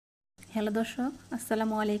Hello দর্শক,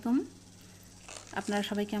 আসসালামু আলাইকুম। আপনারা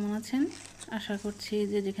সবাই কেমন আছেন? আশা করছি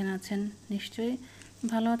যে যেখানে আছেন নিশ্চয়ই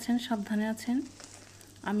ভালো আছেন, সাবধানে আছেন।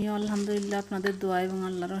 আমিও আলহামদুলিল্লাহ আপনাদের দোয়া এবং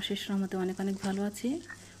আল্লাহর অশেষ রহমতে অনেক অনেক ভালো আছি।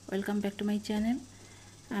 Welcome back to my channel.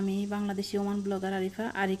 আমি বাংলাদেশি ওমান ব্লগার আরিফা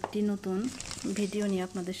আরেকটি নতুন ভিডিও নিয়ে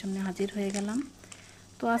আপনাদের সামনে হাজির হয়ে গেলাম।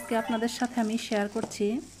 তো আজকে আপনাদের সাথে আমি শেয়ার করছি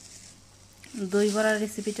দই বড়ার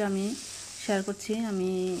রেসিপিটা আমি শেয়ার করছি,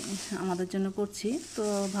 আমি আমাদের জন্য করছি। তো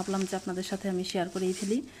ভাবলাম যে আপনাদের সাথে আমি শেয়ার করেই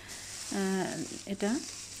ফেলি এটা।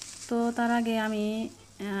 তো তার আগে আমি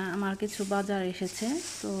আমার কিছু বাজার এসেছে,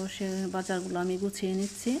 তো সে বাজারগুলো আমি গুছিয়ে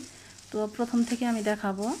নিচ্ছি। তো প্রথম থেকে আমি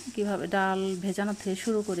দেখাবো কিভাবে ডাল ভেজানো থেকে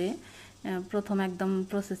শুরু করে প্রথম একদম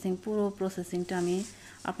পুরো প্রসেসিংটা আমি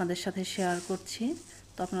আপনাদের সাথে শেয়ার করছি।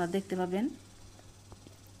 তো আপনারা দেখতে পাবেন।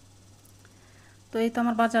 তো এই তো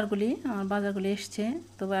আমার বাজারগুলি এসছে।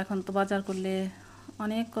 তো এখন তো বাজার করলে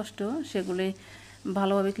অনেক কষ্ট, সেগুলি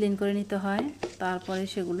ভালোভাবে ক্লিন করে নিতে হয়, তারপরে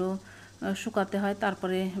সেগুলো শুকাতে হয়,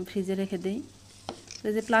 তারপরে ফ্রিজে রেখে দিই। তো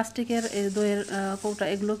এই যে প্লাস্টিকের দইয়ের কৌটা,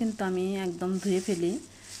 এগুলো কিন্তু আমি একদম ধুয়ে ফেলি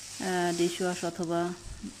ডিশ ওয়াশ অথবা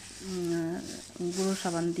গুঁড়ো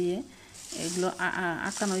সাবান দিয়ে। এগুলো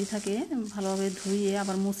আটকানোই থাকে, ভালোভাবে ধুয়ে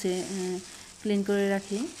আবার মুছে ক্লিন করে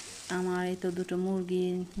রাখি। আমার এই তো দুটো মুরগি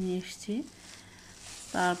নিয়ে এসেছি,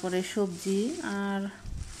 তারপরে সবজি আর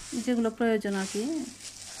যেগুলো প্রয়োজন আর কি,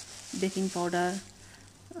 বেকিং পাউডার,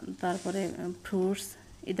 তারপরে ফ্রুটস।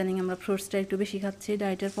 ইদানিং আমরা ফ্রুটসটা একটু বেশি খাচ্ছি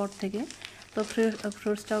ডায়েটের পর থেকে, তো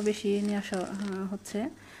ফ্রুটসটাও বেশি নিয়ে আসা হচ্ছে।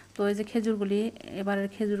 তো এই যে এবারের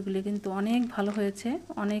খেজুরগুলি কিন্তু অনেক ভালো হয়েছে,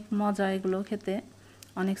 অনেক মজা এগুলো খেতে,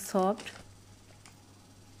 অনেক সফট।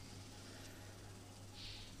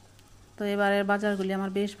 তো এবারের বাজারগুলি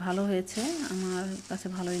আমার বেশ ভালো হয়েছে, আমার কাছে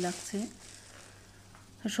ভালোই লাগছে।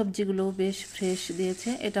 সবজিগুলো বেশ ফ্রেশ দিয়েছে।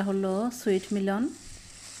 এটা হলো সুইট মিলন।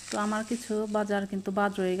 তো আমার কিছু বাজার কিন্তু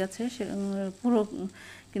বাদ রয়ে গেছে, সে পুরো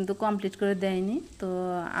কিন্তু কমপ্লিট করে দেয়নি। তো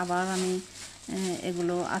আবার আমি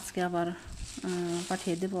এগুলো আজকে আবার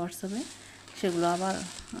পাঠিয়ে দেবো হোয়াটসঅ্যাপে। সেগুলো আবার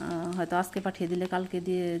হয়তো আজকে পাঠিয়ে দিলে কালকে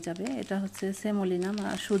দিয়ে যাবে। এটা হচ্ছে সেমোলিনা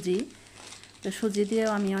সুজি। তো সুজি দিয়েও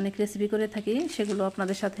আমি অনেক রেসিপি করে থাকি, সেগুলো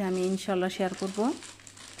আপনাদের সাথে আমি ইনশাল্লাহ শেয়ার করব।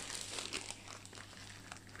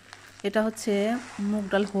 এটা হচ্ছে মুগ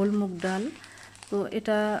ডাল, হোল মুগ ডাল। তো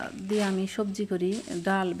এটা দিয়ে আমি সবজি করি,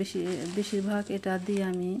 ডাল বেশিরভাগ এটা দিয়ে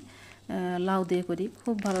আমি লাউ দিয়ে করি,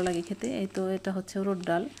 খুব ভালো লাগে খেতে। এই তো এটা হচ্ছে উড়দ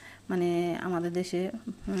ডাল, মানে আমাদের দেশে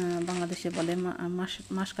বাংলাদেশে বলে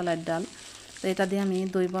মাসকলাইয়ের ডাল। তো এটা দিয়ে আমি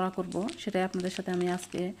দই বড়া করব, সেটাই আপনাদের সাথে আমি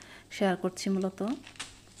আজকে শেয়ার করছি মূলত।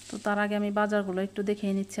 তো তার আগে আমি বাজারগুলো একটু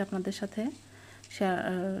দেখিয়ে নিচ্ছি আপনাদের সাথে,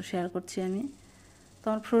 শেয়ার করছি আমি। তো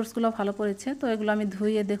আমার ফ্রুটসগুলো ভালো পড়েছে। তো এগুলো আমি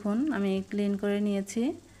ধুয়ে, দেখুন আমি ক্লিন করে নিয়েছি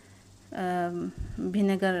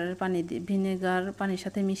ভিনেগার পানির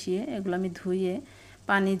সাথে মিশিয়ে। এগুলো আমি ধুয়ে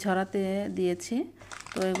পানি ঝরাতে দিয়েছি।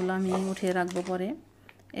 তো এগুলো আমি উঠিয়ে রাখবো পরে।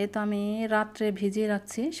 এই তো আমি রাত্রে ভিজিয়ে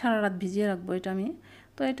রাখছি, সারা রাত ভিজিয়ে রাখবো এটা আমি।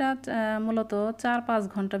 তো এটা মূলত 4-5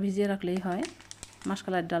 ঘন্টা ভিজিয়ে রাখলেই হয়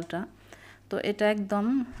মাসকলাইয়ের ডালটা। তো এটা একদম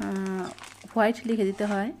হোয়াইট লিখে দিতে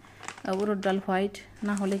হয়, উড়দ ডাল হোয়াইট,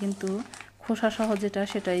 না হলে কিন্তু খোসা সহ যেটা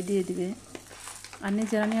সেটাই দিয়ে দিবে। আর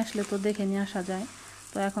নিজেরা নিয়ে আসলে তো দেখে নিয়ে আসা যায়।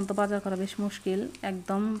 তো এখন তো বাজার করা বেশ মুশকিল,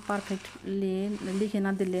 একদম পারফেক্টলি লিখে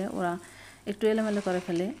না দিলে ওরা একটু এলোমেলো করে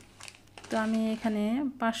ফেলে। তো আমি এখানে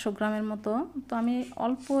 500 গ্রামের মতো, তো আমি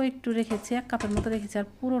অল্প একটু রেখেছি, 1 কাপের মতো রেখেছি, আর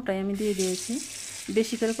পুরোটাই আমি দিয়ে দিয়েছি।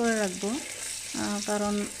 বেশি করে রাখবো,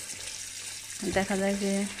 কারণ দেখা যায়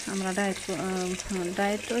যে আমরা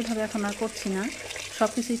ডায়েট ওইভাবে এখন আর করছি না, সব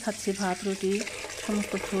কিছুই খাচ্ছি, ভাত রুটি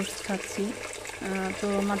সমস্ত ফ্রুটস খাচ্ছি। তো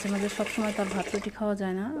মাঝে মাঝে সবসময় তো আর ভাত রুটি খাওয়া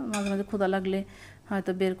যায় না, মাঝে মাঝে ক্ষুধা লাগলে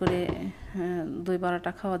হয়তো বের করে দই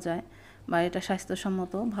বড়াটা খাওয়া যায়, বা এটা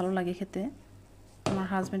স্বাস্থ্যসম্মত, ভালো লাগে খেতে। আমার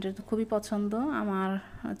হাজব্যান্ডের তো খুবই পছন্দ, আমার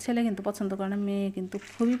ছেলে কিন্তু পছন্দ করে না, মেয়ে কিন্তু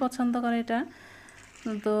খুবই পছন্দ করে এটা।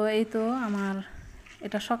 তো এই তো আমার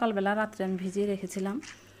এটা সকালবেলা, রাত্রে আমি ভিজিয়ে রেখেছিলাম,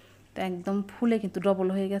 তো একদম ফুলে কিন্তু ডবল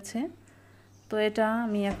হয়ে গেছে। তো এটা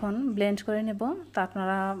আমি এখন ব্লেন্ড করে নেব। তা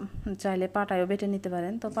আপনারা চাইলে পাটায়ও বেটে নিতে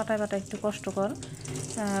পারেন। তো পাটায় একটু কষ্টকর,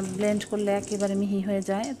 ব্লেন্ড করলে একেবারে মিহি হয়ে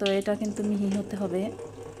যায়, তো এটা কিন্তু মিহি হতে হবে।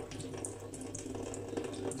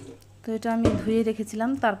 তো এটা আমি ধুয়ে রেখেছিলাম,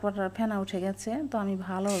 তারপর ফেনা উঠে গেছে। তো আমি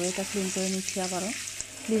ভালোভাবে এটা ক্লিন করে নিচ্ছি, আবারও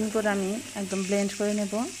ক্লিন করে আমি একদম ব্লেন্ড করে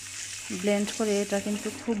নেব। ব্লেন্ড করে এটা কিন্তু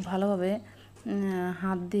খুব ভালোভাবে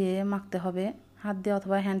হাত দিয়ে মাখতে হবে, হাত দিয়ে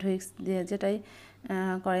অথবা হ্যান্ড হুইক্স দিয়ে, যেটাই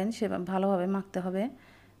করেন সে ভালোভাবে মাখতে হবে,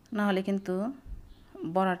 না হলে কিন্তু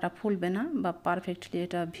বড়াটা ফুলবে না বা পারফেক্টলি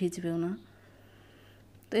এটা ভিজবেও না।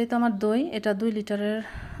 তো এই তো আমার দই, এটা 2 লিটারের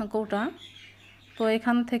কৌটা। তো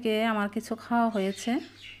এখান থেকে আমার কিছু খাওয়া হয়েছে,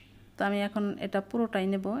 তো আমি এখন এটা পুরোটাই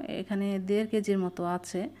নেব। এখানে 1.5 কেজির মতো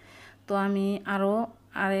আছে। তো আমি আরও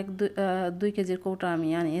দুই কেজির কৌটা আমি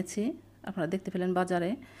আনিয়েছি, আপনারা দেখতে পেলেন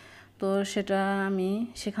বাজারে। তো সেটা আমি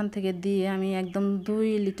সেখান থেকে দিয়ে আমি একদম 2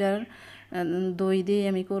 লিটার দই দিয়ে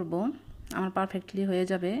আমি করব। আমার পারফেক্টলি হয়ে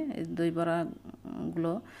যাবে এই দই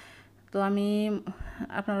বড়াগুলো। তো আমি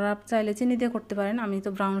আপনারা চাইলে চিনি দিয়ে করতে পারেন, আমি তো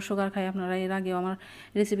ব্রাউন সুগার খাই, আপনারা এর আগেও আমার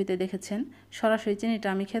রেসিপিতে দেখেছেন। সরাসরি চিনিটা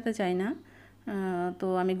আমি খেতে চাই না, তো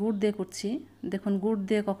আমি গুড় দিয়ে করছি। দেখুন, গুড়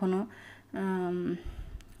দিয়ে কখনো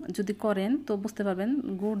যদি করেন তো বুঝতে পারবেন,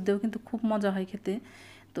 গুড় দিয়েও কিন্তু খুব মজা হয় খেতে।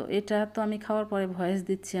 তো এটা তো আমি খাওয়ার পরে ভয়েস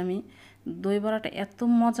দিচ্ছি আমি, দই বড়াটা এত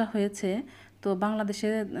মজা হয়েছে। তো বাংলাদেশে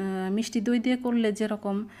মিষ্টি দই দিয়ে করলে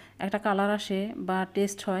যেরকম একটা কালার আসে বা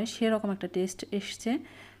টেস্ট হয়, সেরকম একটা টেস্ট এসছে,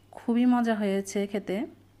 খুবই মজা হয়েছে খেতে।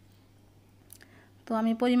 তো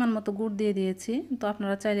আমি পরিমাণ মতো গুড় দিয়ে দিয়েছি। তো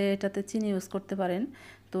আপনারা চাইলে এটাতে চিনি ইউজ করতে পারেন,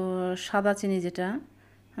 তো সাদা চিনি যেটা,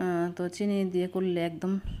 তো চিনি দিয়ে করলে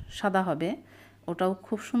একদম সাদা হবে, ওটাও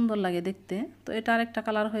খুব সুন্দর লাগে দেখতে। তো এটা আরেকটা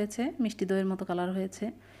কালার হয়েছে, মিষ্টি দইয়ের মতো কালার হয়েছে,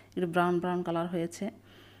 একটু ব্রাউন ব্রাউন কালার হয়েছে।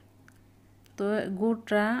 তো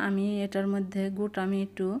গুড়টা আমি এটার মধ্যে আমি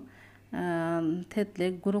একটু থেতলে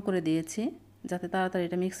গুঁড়ো করে দিয়েছি, যাতে তাড়াতাড়ি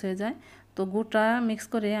এটা মিক্স হয়ে যায়। তো গুড়টা মিক্স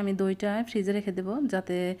করে আমি দইটা ফ্রিজে রেখে দেবো,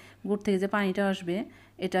 যাতে গুড় থেকে যে পানিটা আসবে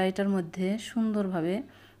এটার মধ্যে সুন্দরভাবে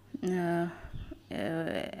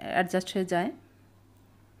অ্যাডজাস্ট হয়ে যায়,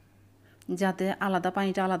 যাতে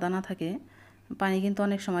পানিটা আলাদা না থাকে। পানি কিন্তু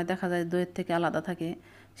অনেক সময় দেখা যায় দইয়ের থেকে আলাদা থাকে,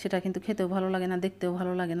 সেটা কিন্তু খেতেও ভালো লাগে না, দেখতেও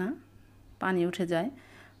ভালো লাগে না, পানি উঠে যায়।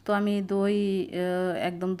 তো আমি দই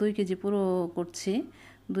একদম 2 কেজি পুরো করছি,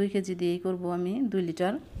 2 কেজি দিয়েই করব আমি 2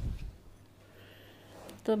 লিটার।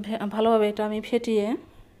 তো ভালোভাবে এটা আমি ফেটিয়ে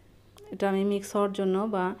এটা আমি মিক্স হওয়ার জন্য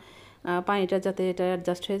বা পানিটা যাতে এটা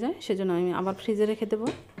অ্যাডজাস্ট হয়ে যায়, সেজন্য আমি আবার ফ্রিজে রেখে দেবো।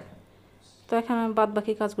 তো এখন আমি বাদ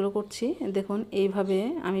বাকি কাজগুলো করছি। দেখুন, এইভাবে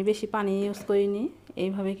আমি বেশি পানি ইউজ করিনি,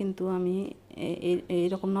 এইভাবে কিন্তু আমি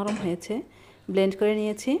এইরকম নরম হয়েছে, ব্লেন্ড করে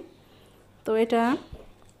নিয়েছি। তো এটা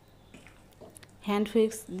হ্যান্ড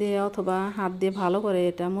হুইক্স দিয়ে অথবা হাত দিয়ে ভালো করে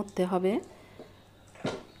এটা মথতে হবে।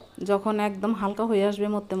 যখন একদম হালকা হয়ে আসবে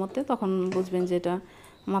মথতে মথতে, তখন বুঝবেন যে এটা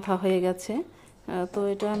মাথা হয়ে গেছে। তো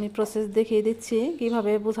এটা আমি প্রসেস দেখিয়ে দিচ্ছি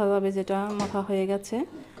কিভাবে বোঝা যাবে যেটা মাথা হয়ে গেছে।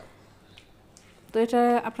 তো এটা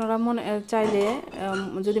আপনারা চাইলে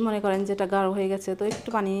যদি মনে করেন যে এটা গাঢ় হয়ে গেছে, তো একটু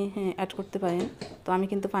পানি অ্যাড করতে পারেন। তো আমি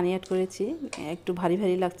কিন্তু পানি অ্যাড করেছি, একটু ভারী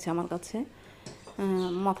ভারী লাগছে আমার কাছে,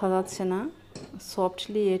 মাথা যাচ্ছে না,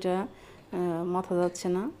 সফটলি এটা মাথা যাচ্ছে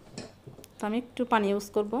না। তো আমি একটু পানি ইউজ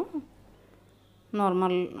করব,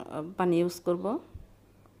 নর্মাল পানি ইউজ করব।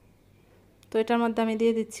 তো এটার মধ্যে আমি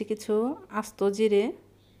দিয়ে দিচ্ছি কিছু আস্ত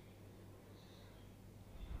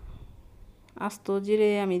জিরে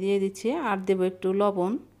আমি দিয়ে দিচ্ছি, আর দেবো একটু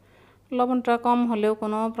লবণ। লবণটা কম হলেও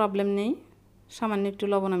কোনো প্রবলেম নেই, সামান্য একটু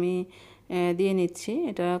লবণ আমি দিয়ে নিচ্ছি।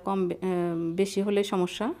 এটা বেশি হলে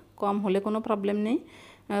সমস্যা, কম হলে কোনো প্রবলেম নেই।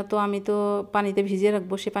 তো আমি তো পানিতে ভিজিয়ে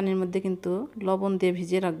রাখবো, সে পানির মধ্যে কিন্তু লবণ দিয়ে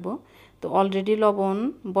ভিজিয়ে রাখবো। তো অলরেডি লবণ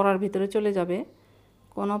বড়ার ভিতরে চলে যাবে,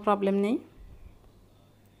 কোনো প্রবলেম নেই।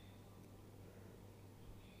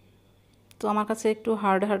 তো আমার কাছে একটু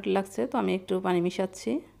হার্ড লাগছে, তো আমি একটু পানি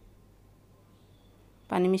মিশাচ্ছি।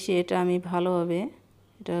 পানি মিশিয়ে এটা আমি ভালোভাবে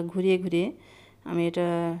এটা ঘুরিয়ে ঘুরিয়ে আমি এটা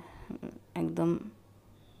একদম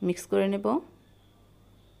মিক্স করে নেব।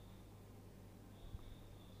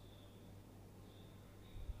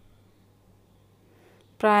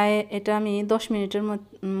 প্রায় এটা আমি 10 মিনিটের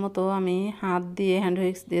মতো আমি হাত দিয়ে হ্যান্ড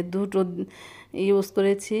হুইক্স দিয়ে দুটো ইউজ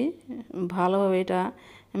করেছি, ভালোভাবে এটা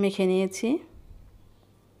মেখে নিয়েছি।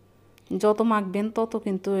 যত মাখবেন তত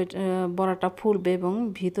কিন্তু বড়াটা ফুলবে এবং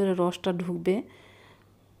ভিতরে রসটা ঢুকবে।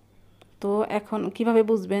 তো এখন কিভাবে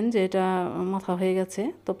বুঝবেন যে এটা মাথা হয়ে গেছে?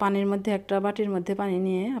 তো পানির মধ্যে একটা বাটির মধ্যে পানি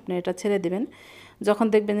নিয়ে আপনি এটা ছেড়ে দেবেন। যখন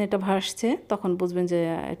দেখবেন এটা ভাসছে, তখন বুঝবেন যে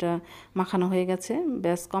এটা মাখানো হয়ে গেছে,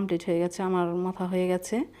 ব্যাস কমপ্লিট হয়ে গেছে, আমার মাথা হয়ে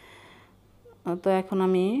গেছে। তো এখন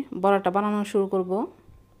আমি বড়াটা বানানো শুরু করব।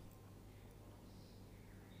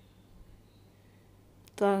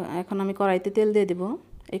 তো এখন আমি কড়াইতে তেল দিয়ে দেব।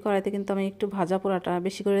 এই কড়াইতে কিন্তু আমি একটু ভাজা পোড়াটা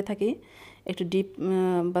বেশি করে থাকি, একটু ডিপ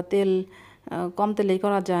বা তেল কম তেলেই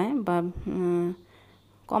করা যায়, বা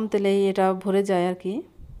কম তেলেই এটা ভরে যায় আর কি,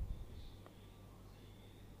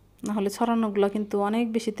 নাহলে ছড়ানোগুলো কিন্তু অনেক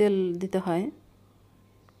বেশি তেল দিতে হয়।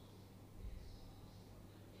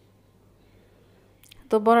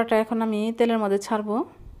 তো বড়াটা এখন আমি তেলের মধ্যে ছাড়বো।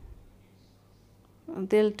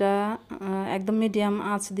 তেলটা একদম মিডিয়াম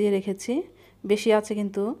আঁচ দিয়ে রেখেছি, বেশি আছে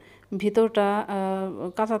কিন্তু ভিতরটা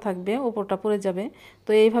কাঁচা থাকবে, ওপরটা পড়ে যাবে। তো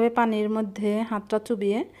এইভাবে পানির মধ্যে হাতটা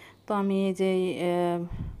চুবিয়ে তো আমি এই যে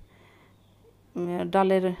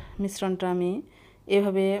ডালের মিশ্রণটা আমি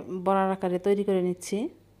এভাবে বড়ার আকারে তৈরি করে নিচ্ছি,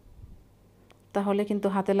 তাহলে কিন্তু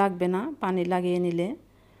হাতে লাগবে না পানি লাগিয়ে নিলে।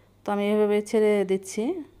 তো আমি এভাবে ছেড়ে দিচ্ছি।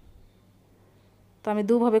 তো আমি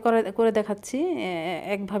দুভাবে করে দেখাচ্ছি,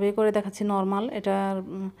 একভাবে করে দেখাচ্ছি নর্মাল। এটার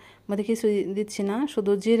মধ্যে কিছু দিচ্ছি না,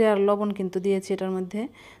 শুধু জিরে আর লবণ কিন্তু দিয়েছি এটার মধ্যে।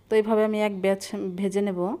 তো এইভাবে আমি এক ব্যাচ ভেজে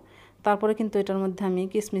নেব। তারপরে কিন্তু এটার মধ্যে আমি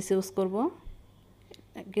কিশমিশ ইউজ করব।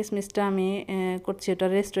 কিশমিশটা আমি করছি এটা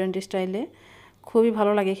রেস্টুরেন্ট স্টাইলে, খুবই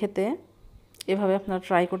ভালো লাগে খেতে। এভাবে আপনারা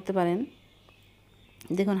ট্রাই করতে পারেন।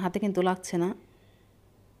 দেখুন হাতে কিন্তু লাগছে না।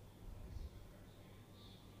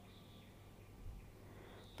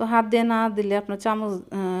 তো হাত দিয়ে না দিলে আপনার চামচ,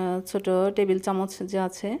 ছোট টেবিল চামচ যে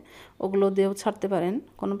আছে ওগুলো দিয়েও ছাড়তে পারেন,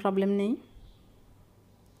 কোনো প্রবলেম নেই।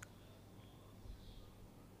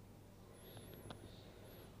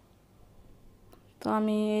 তো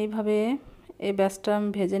আমি এইভাবে এই ব্যাচটা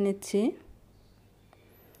ভেজে নিচ্ছি।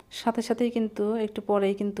 সাথে সাথেই কিন্তু একটু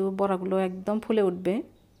পরেই কিন্তু বড়াগুলো একদম ফুলে উঠবে।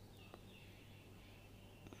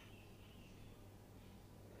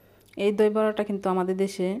 এই দই বড়াটা কিন্তু আমাদের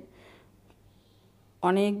দেশে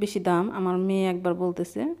অনেক বেশি দাম। আমার মেয়ে একবার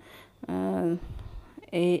বলতেছে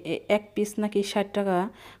এই এক পিস নাকি 60 টাকা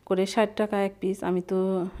করে, 60 টাকা এক পিস। আমি তো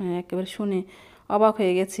একেবারে শুনে অবাক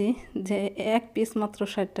হয়ে গেছি যে এক পিস মাত্র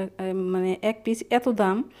 60 টাকা, মানে এক পিস এত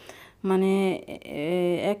দাম, মানে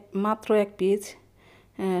মাত্র এক পিস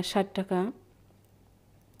 60 টাকা।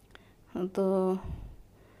 তো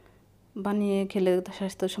বানিয়ে খেলে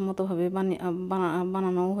স্বাস্থ্যসম্মতভাবে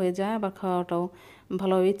বানানোও হয়ে যায়, আবার খাওয়াটাও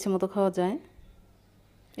ভালোভাবে ইচ্ছে মতো খাওয়া যায়।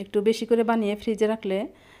 একটু বেশি করে বানিয়ে ফ্রিজে রাখলে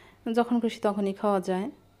যখন খুশি তখনই খাওয়া যায়।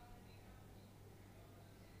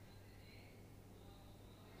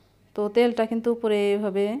 তো তেলটা কিন্তু উপরে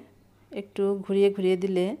এভাবে একটু ঘুরিয়ে ঘুরিয়ে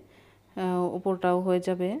দিলে উপরটাও হয়ে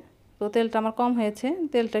যাবে। তো তেলটা আমার কম হয়েছে,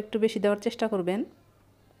 তেলটা একটু বেশি দেওয়ার চেষ্টা করবেন।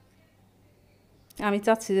 আমি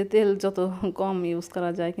চাচ্ছি যে তেল যত কম ইউজ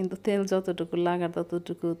করা যায়, কিন্তু তেল যতটুকু লাগার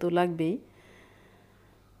ততটুকু তো লাগবেই।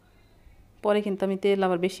 পরে কিন্তু আমি তেল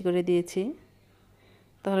আবার বেশি করে দিয়েছি,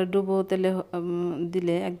 তাহলে ডুবো তেলে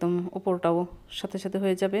দিলে একদম উপরটাও সাথে সাথে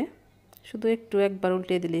হয়ে যাবে, শুধু একটু একবার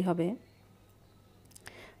উল্টে দিলেই হবে।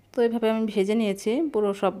 তো এইভাবে আমি ভেজে নিয়েছি, পুরো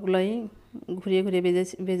সবগুলাই ঘুরিয়ে ঘুরিয়ে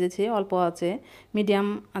ভেজেছি। অল্প আছে, মিডিয়াম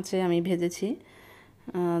আছে আমি ভেজেছি,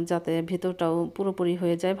 যাতে ভেতরটাও পুরোপুরি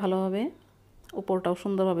হয়ে যায় ভালোভাবে, উপরটাও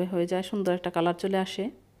সুন্দরভাবে হয়ে যায়, সুন্দর একটা কালার চলে আসে।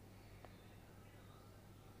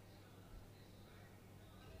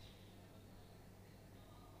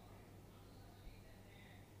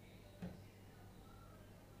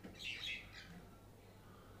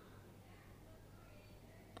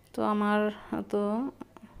 তো আমার তো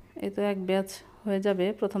এই তো এক ব্যাচ হয়ে যাবে,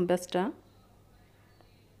 প্রথম ব্যাচটা।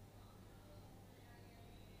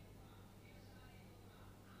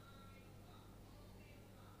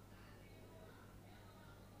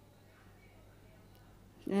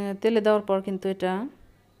 তেলে দেওয়ার পর কিন্তু এটা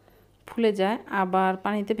ফুলে যায়, আবার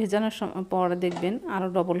পানিতে ভেজানোর পর দেখবেন আরও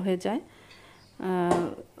ডবল হয়ে যায়।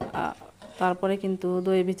 তারপরে কিন্তু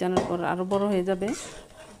দই ভেজানোর পর আরও বড় হয়ে যাবে।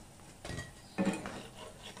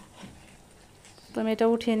 তো আমি এটা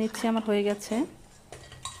উঠিয়ে নিচ্ছি, আমার হয়ে গেছে।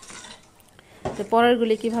 তো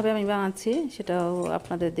পরেরগুলি কীভাবে আমি বানাচ্ছি সেটাও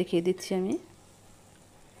আপনাদের দেখিয়ে দিচ্ছি। আমি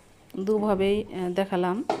দুভাবেই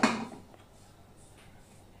দেখালাম।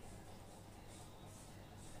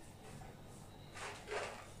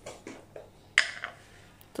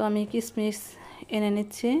 তো আমি কিশমিশ এনে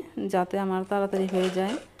নিচ্ছি যাতে আমার তাড়াতাড়ি হয়ে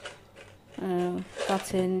যায়।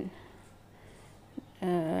 কাছে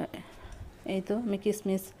এই তো আমি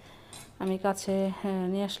কিশমিশ কাছে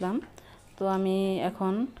নিয়ে আসলাম। তো আমি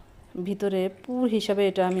এখন ভিতরে পুর হিসাবে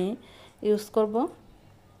এটা আমি ইউজ করব।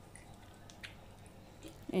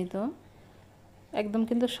 এই তো একদম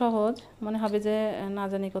কিন্তু সহজ, মনে হবে যে না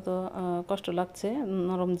জানি কত কষ্ট লাগছে,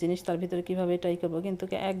 নরম জিনিস তার ভিতরে কীভাবে এটাই করবো, কিন্তু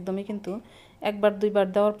একদমই কিন্তু একবার দুইবার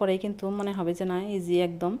দেওয়ার পরেই কিন্তু মনে হবে যে না ইজি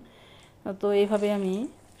একদম। তো এইভাবে আমি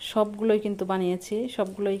সবগুলোই কিন্তু বানিয়েছি,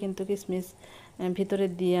 সবগুলোই কিন্তু কিশমিশ ভিতরে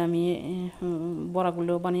দিয়ে আমি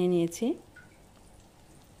বড়াগুলো বানিয়ে নিয়েছি।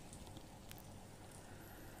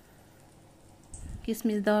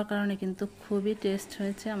 কিশমিশ দেওয়ার কারণে কিন্তু খুবই টেস্ট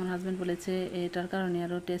হয়েছে। আমার হাজব্যান্ড বলেছে এটার কারণে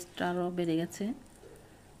আরও টেস্টটা আরও বেড়ে গেছে।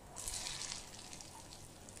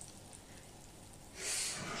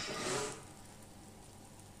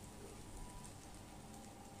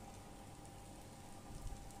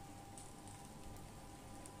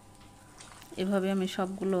 এভাবে আমি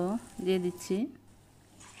সবগুলো দিয়ে দিচ্ছি।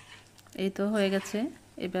 এই তো হয়ে গেছে,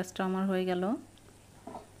 এই ব্যাচটা আমার হয়ে গেল।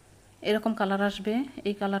 এরকম কালার আসবে,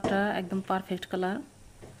 এই কালারটা একদম পারফেক্ট কালার।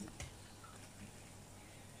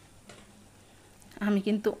 আমি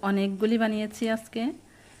কিন্তু অনেকগুলি বানিয়েছি আজকে,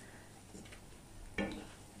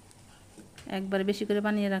 একবারে বেশি করে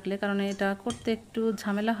বানিয়ে রাখলে, কারণ এটা করতে একটু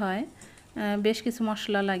ঝামেলা হয়, বেশ কিছু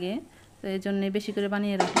মশলা লাগে। তো এই জন্যে বেশি করে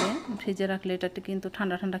বানিয়ে রাখলে, ফ্রিজে রাখলে এটা কিন্তু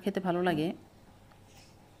ঠান্ডা ঠান্ডা খেতে ভালো লাগে।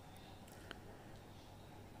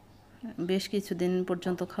 বেশ কিছুদিন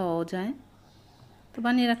পর্যন্ত খাওয়াও যায়। তো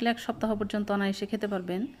বানিয়ে রাখলে 1 সপ্তাহ পর্যন্ত অনায়াসে খেতে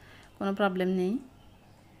পারবেন, কোনো প্রবলেম নেই।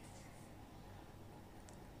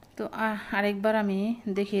 তো আরেকবার আমি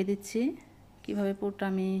দেখিয়ে দিচ্ছি কিভাবে পুরটা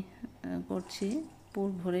আমি করছি, পুর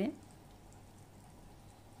ভরে।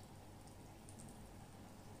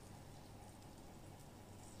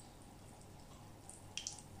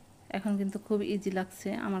 এখন কিন্তু খুব ইজি লাগছে,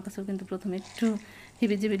 আমার কাছেও কিন্তু প্রথমে একটু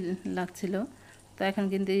হিবিজিবি লাগছিল, তো এখন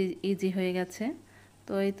কিন্তু ইজি হয়ে গেছে।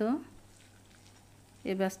 তো এই তো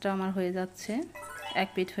এই ব্যাচটা আমার হয়ে যাচ্ছে, 1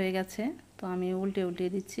 পিঠ হয়ে গেছে। তো আমি উল্টে উল্টে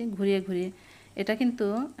দিচ্ছি ঘুরিয়ে ঘুরিয়ে। এটা কিন্তু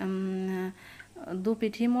 2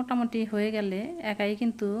 পিঠই মোটামুটি হয়ে গেলে একাই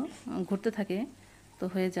কিন্তু ঘুরতে থাকে, তো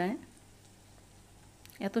হয়ে যায়।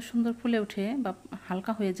 এত সুন্দর ফুলে ওঠে বা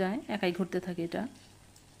হালকা হয়ে যায়, একাই ঘুরতে থাকে এটা।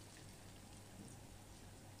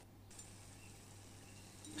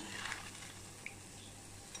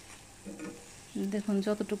 দেখুন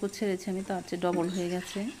যতটুকু ছেড়েছি আমি তার চেয়ে ডবল হয়ে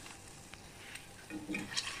গেছে।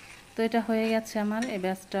 তো এটা হয়ে গেছে আমার, এই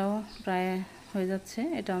ব্যাচটাও প্রায় হয়ে যাচ্ছে।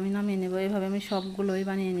 এটা আমি নামিয়ে নেব। এভাবে আমি সবগুলোই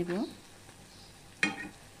বানিয়ে নেব।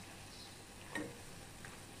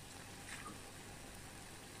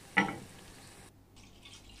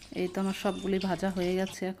 এই তো আমার সবগুলি ভাজা হয়ে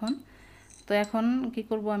গেছে এখন। তো এখন কি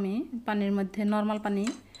করব, আমি পানির মধ্যে নর্মাল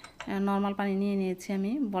পানি নিয়ে নিয়েছি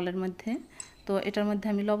আমি বলের মধ্যে। তো এটার মধ্যে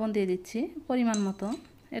আমি লবণ দিয়ে দিচ্ছি পরিমাণ মতো।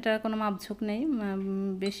 এটার কোনো মাপঝোঁক নেই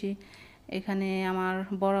বেশি। এখানে আমার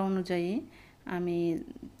বড়া অনুযায়ী আমি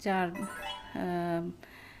 4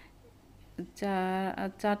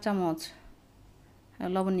 চামচ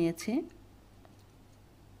লবণ নিয়েছি।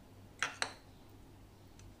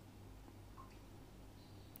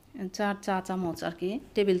 চার চা চামচ আর কি,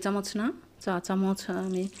 টেবিল চামচ না, চা চামচ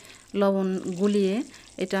আমি লবণ গুলিয়ে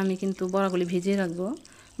এটা আমি কিন্তু বড়াগুলি ভিজিয়ে রাখবো।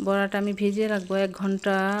 বড়াটা আমি ভিজিয়ে রাখবো 1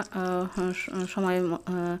 ঘন্টা সময়,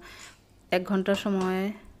 1 ঘন্টা সময়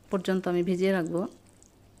পর্যন্ত আমি ভিজিয়ে রাখবো।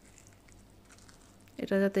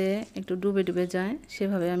 এটা যাতে একটু ডুবে ডুবে যায়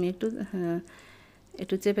সেভাবে আমি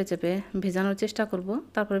একটু চেপে চেপে ভেজানোর চেষ্টা করব।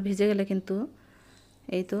 তারপরে ভিজে গেলে কিন্তু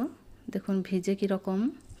এই তো দেখুন ভিজে কীরকম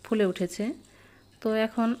ফুলে উঠেছে। তো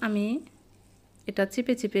এখন আমি এটা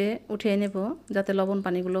চিপে চিপে উঠিয়ে নেব যাতে লবণ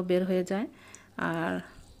পানিগুলো বের হয়ে যায় আর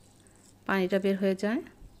পানিটা বের হয়ে যায়।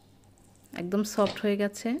 একদম সফট হয়ে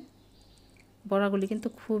গেছে, বড়াগুলি কিন্তু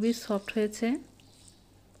খুবই সফট হয়েছে।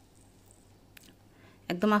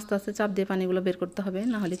 একদম আস্তে আস্তে চাপ দিয়ে পানিগুলো বের করতে হবে,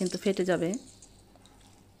 না হলে কিন্তু ফেটে যাবে।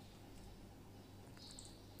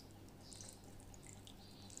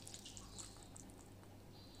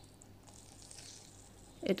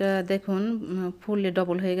 এটা দেখুন ফুলে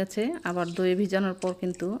ডবল হয়ে গেছে, আবার দই ভিজানোর পর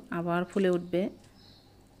কিন্তু আবার ফুলে উঠবে।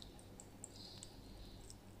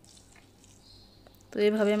 তো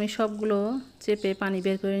এইভাবে আমি সবগুলো চেপে পানি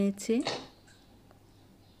বের করে নিচ্ছি।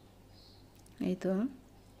 এই তো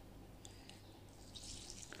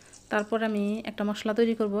তারপর আমি একটা মশলা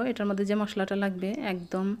তৈরি করব। এটার মধ্যে যে মশলাটা লাগবে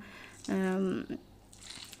একদম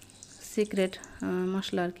সিক্রেট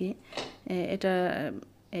মশলা আর কি। এটা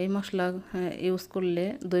এই মশলা ইউজ করলে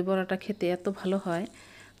দই বড়াটা খেতে এত ভালো হয়।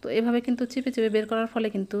 তো এভাবে কিন্তু চিপে চিপে বের করার ফলে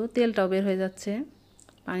কিন্তু তেলটাও বের হয়ে যাচ্ছে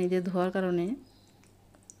পানি দিয়ে ধোয়ার কারণে।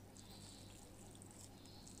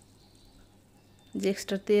 যে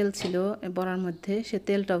এক্সট্রা তেল ছিল বড়ার মধ্যে সে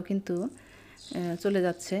তেলটাও কিন্তু চলে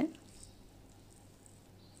যাচ্ছে।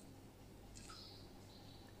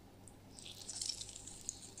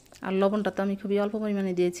 আর লবণটা তো আমি খুবই অল্প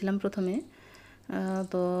পরিমাণে দিয়েছিলাম প্রথমে।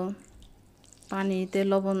 তো পানিতে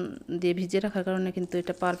লবণ দিয়ে ভিজিয়ে রাখার কারণে কিন্তু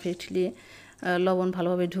এটা পারফেক্টলি লবণ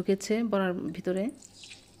ভালোভাবে ঢুকেছে বড়ার ভিতরে।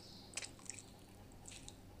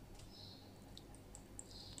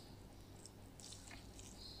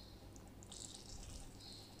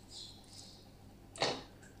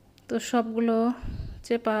 তো সবগুলো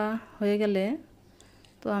চেপা হয়ে গেলে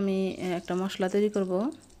তো আমি একটা মশলা তৈরি করব।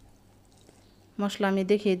 মশলা আমি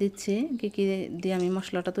দেখিয়ে দিচ্ছি কী কী দিয়ে আমি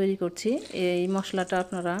মশলাটা তৈরি করছি। এই মশলাটা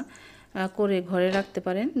আপনারা করে ঘরে রাখতে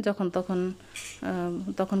পারেন, যখন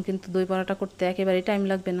তখন কিন্তু দই বড়াটা করতে একেবারেই টাইম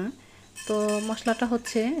লাগবে না। তো মশলাটা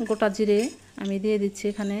হচ্ছে গোটা জিরে আমি দিয়ে দিচ্ছি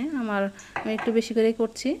এখানে। আমি একটু বেশি করেই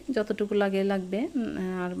করছি, যতটুকু লাগবে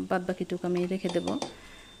আর বাদ বাকিটুকু আমি রেখে দেব।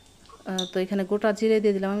 তো এখানে গোটা জিরে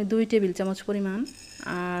দিয়ে দিলাম আমি 2 টেবিল চামচ পরিমাণ।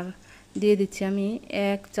 আর দিয়ে দিচ্ছি আমি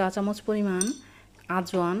 1 চা চামচ পরিমাণ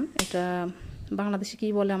আজওয়ান। এটা বাংলাদেশে কী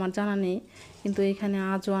বলে আমার জানা নেই, কিন্তু এখানে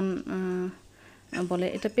আজওয়ান বলে।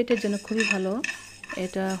 এটা পেটের জন্য খুবই ভালো,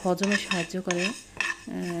 এটা হজমে সাহায্য করে,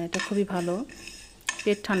 এটা খুবই ভালো,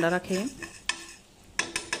 পেট ঠান্ডা রাখে।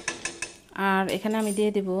 আর এখানে আমি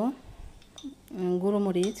দিয়ে দেব গুঁড়ো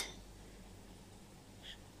মরিচ,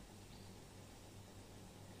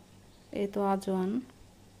 এই তো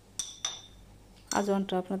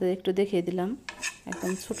আজওয়ানটা আপনাদের একটু দেখিয়ে দিলাম।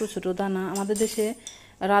 একদম ছোট ছোট দানা, আমাদের দেশে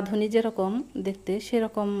রাঁধুনি যেরকম দেখতে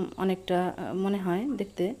সেরকম অনেকটা মনে হয়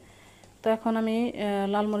দেখতে। তো এখন আমি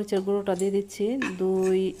লাল মরিচের গুঁড়োটা দিয়ে দিচ্ছি 2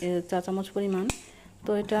 চা চামচ পরিমাণ।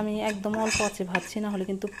 তো এটা আমি একদম অল্প আছে ভাজছি, না হলে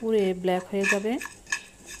কিন্তু পুড়ে ব্ল্যাক হয়ে যাবে।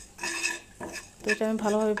 তো এটা আমি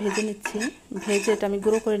ভালোভাবে ভেজে নিচ্ছি। ভেজে এটা আমি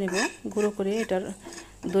গুঁড়ো করে নেব। গুঁড়ো করে এটার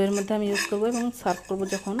দইয়ের মধ্যে আমি ইউজ করব এবং সার্ভ করব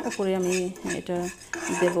যখন, উপরে আমি এটা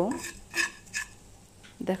দেব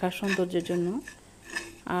দেখার সৌন্দর্যের জন্য।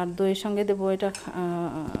 আর দইয়ের সঙ্গে দেব, এটা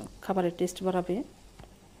খাবারের টেস্ট বাড়াবে।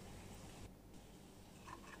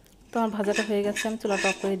 তো আমার ভাজাটা হয়ে গেছে, আমি চুলাটা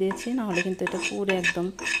অফ করে দিয়েছি, না হলে কিন্তু এটা পুরো একদম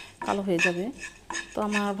কালো হয়ে যাবে। তো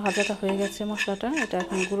আমার ভাজাটা হয়ে গেছে মশলাটা, এটা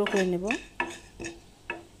এখন গুঁড়ো করে নেব।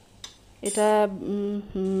 এটা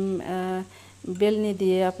বেলনি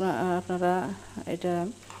দিয়ে আপনারা এটা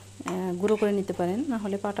গুঁড়ো করে নিতে পারেন, না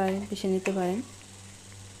হলে পাটায় পিষে নিতে পারেন।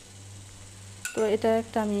 তো এটা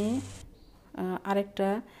একটা আমি আরেকটা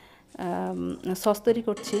সস তৈরি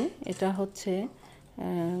করছি। এটা হচ্ছে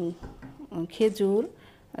খেজুর,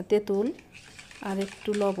 তেঁতুল আর একটু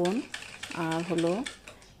লবণ আর হলো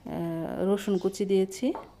রসুন কুচি দিয়েছি।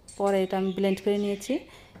 পরে এটা আমি ব্লেন্ড করে নিয়েছি।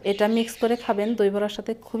 এটা মিক্স করে খাবেন দই বড়ার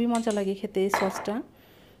সাথে, খুবই মজা লাগে খেতে এই সসটা।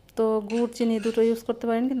 তো গুড় চিনি দুটো ইউজ করতে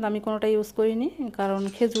পারেন, কিন্তু আমি কোনোটা ইউজ করিনি, কারণ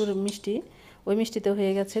খেজুর মিষ্টি, ওই মিষ্টিতে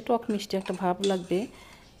হয়ে গেছে টক মিষ্টি একটা ভাব লাগবে।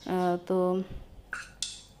 তো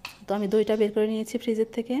তো আমি দইটা বের করে নিয়েছি ফ্রিজের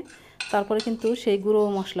থেকে। তারপরে কিন্তু সেই গুঁড়ো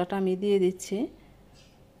মশলাটা আমি দিয়ে দিচ্ছি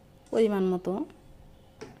পরিমাণ মতো।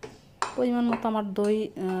 আমার দই,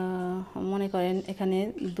 মনে করেন এখানে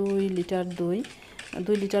 2 লিটার দই।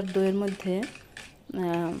 2 লিটার দইয়ের মধ্যে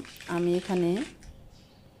আমি এখানে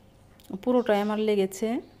পুরোটাই আমার লেগেছে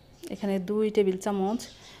এখানে 2 টেবিল চামচ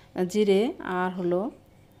জিরে, আর হলো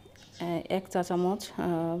 1 চা চামচ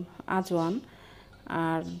আজওয়ান,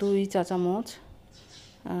 আর 2 চা চামচ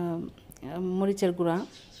মরিচের গুঁড়া।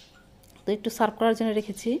 তো একটু সার্ভ করার জন্য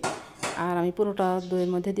রেখেছি, আর আমি পুরোটা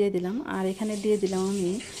দইয়ের মধ্যে দিয়ে দিলাম। আর এখানে দিয়ে দিলাম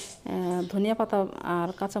আমি ধনিয়া পাতা আর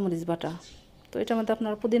কাঁচামরিচ বাটা। তো এটার মধ্যে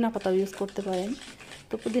আপনারা পুদিনা পাতাও ইউজ করতে পারেন।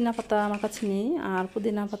 তো পুদিনা পাতা আমার কাছে নেই, আর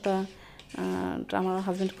পুদিনা পাতা আমার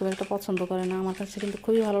হাজব্যান্ড খুব একটা পছন্দ করে না, আমার কাছে কিন্তু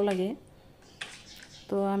খুবই ভালো লাগে।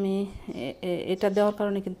 তো আমি এটা দেওয়ার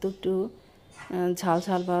কারণে কিন্তু একটু ঝাল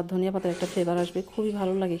ঝাল বা ধনিয়া পাতার একটা ফ্লেভার আসবে, খুবই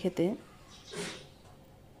ভালো লাগে খেতে।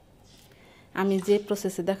 আমি যে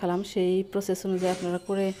প্রসেসে দেখালাম সেই প্রসেস অনুযায়ী আপনারা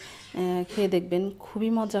করে খেয়ে দেখবেন, খুবই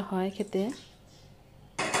মজা হয় খেতে।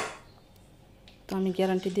 তো আমি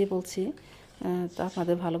গ্যারান্টি দিয়ে বলছি, তো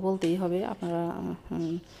আপনাদের ভালো বলতেই হবে। আপনারা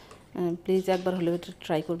প্লিজ একবার হলেও এটা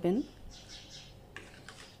ট্রাই করবেন।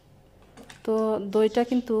 তো দইটা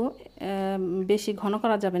কিন্তু বেশি ঘন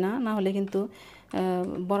করা যাবে না, না হলে কিন্তু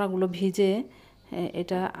বড়াগুলো ভিজে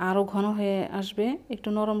এটা আরও ঘন হয়ে আসবে। একটু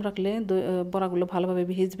নরম রাখলে বড়াগুলো ভালোভাবে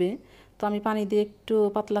ভিজবে। তো আমি পানি দিয়ে একটু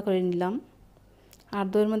পাতলা করে নিলাম। আর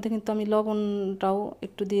দইয়ের মধ্যে কিন্তু আমি লবণটাও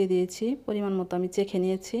একটু দিয়ে দিয়েছি, পরিমাণ মতো আমি চেখে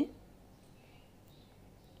নিয়েছি।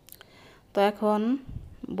 তো এখন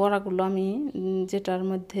বড়াগুলো আমি যেটার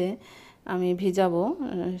মধ্যে আমি ভিজাবো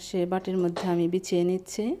সে বাটির মধ্যে আমি বিছিয়ে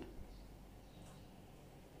নিচ্ছি।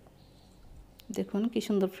 দেখুন কি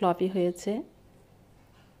সুন্দর ফ্লপি হয়েছে,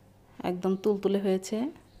 একদম তুলতুলে হয়েছে।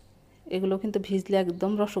 এগুলো কিন্তু ভিজলে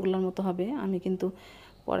একদম রসগোল্লার মতো হবে। আমি কিন্তু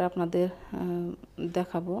পরে আপনাদের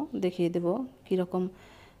দেখিয়ে দেব কীরকম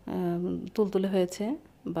তুলতুলে হয়েছে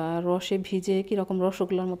বা রসে ভিজে কীরকম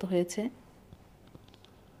রসগোল্লার মতো হয়েছে।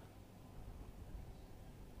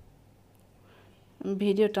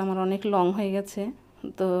 ভিডিওটা আমার অনেক লং হয়ে গেছে,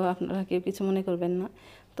 তো আপনারা কেউ কিছু মনে করবেন না।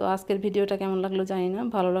 তো আজকের ভিডিওটা কেমন লাগলো জানি না,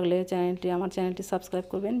 ভালো লাগলে আমার চ্যানেলটি সাবস্ক্রাইব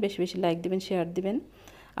করবেন, বেশি বেশি লাইক দিবেন, শেয়ার দিবেন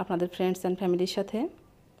আপনাদের ফ্রেন্ডস অ্যান্ড ফ্যামিলির সাথে।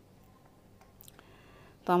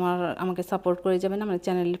 তো আমাকে সাপোর্ট করে যাবেন, আমার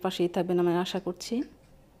চ্যানেলের পাশেই থাকবেন আমি আশা করছি।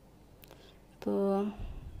 তো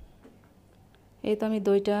এই তো আমি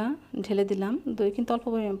দইটা ঢেলে দিলাম। দই কিন্তু অল্প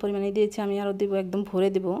পরিমাণে দিয়েছি, আমি আরও দেবো, একদম ভরে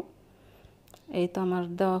দেব। এই তো আমার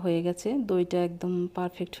দেওয়া হয়ে গেছে, দইটা একদম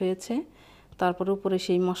পারফেক্ট হয়েছে। তারপরে উপরে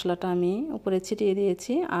সেই মশলাটা আমি উপরে ছিটিয়ে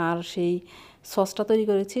দিয়েছি, আর সেই সসটা তৈরি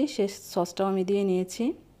করেছি সেই সসটাও আমি দিয়ে নিয়েছি।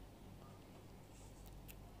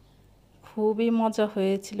 খুবই মজা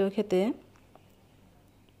হয়েছিল খেতে।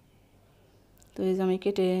 তো এই যে আমি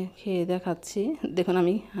কেটে খেয়ে দেখাচ্ছি, দেখুন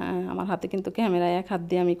আমি আমার হাতে কিন্তু ক্যামেরায় 1 হাত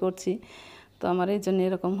দিয়ে আমি করছি, তো আমার এই জন্য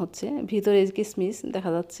এরকম হচ্ছে। ভিতরে কিশমিশ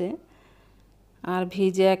দেখা যাচ্ছে, আর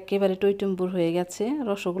ভিজে একেবারে টইটুম্বুর হয়ে গেছে,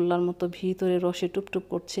 রসগোল্লার মতো ভিতরে রসে টুপটুপ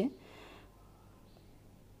করছে।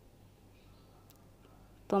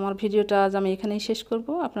 তো তো আমার ভিডিওটা আজ আমি এখানেই শেষ করব।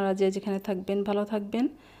 আপনারা যে যেখানে থাকবেন ভালো থাকবেন,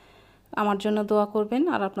 আমার জন্য দোয়া করবেন,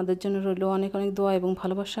 আর আপনাদের জন্য রইল অনেক অনেক দোয়া এবং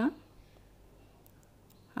ভালোবাসা।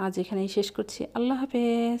 আজ এখানেই শেষ করছি। আল্লাহ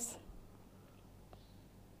হাফেজ।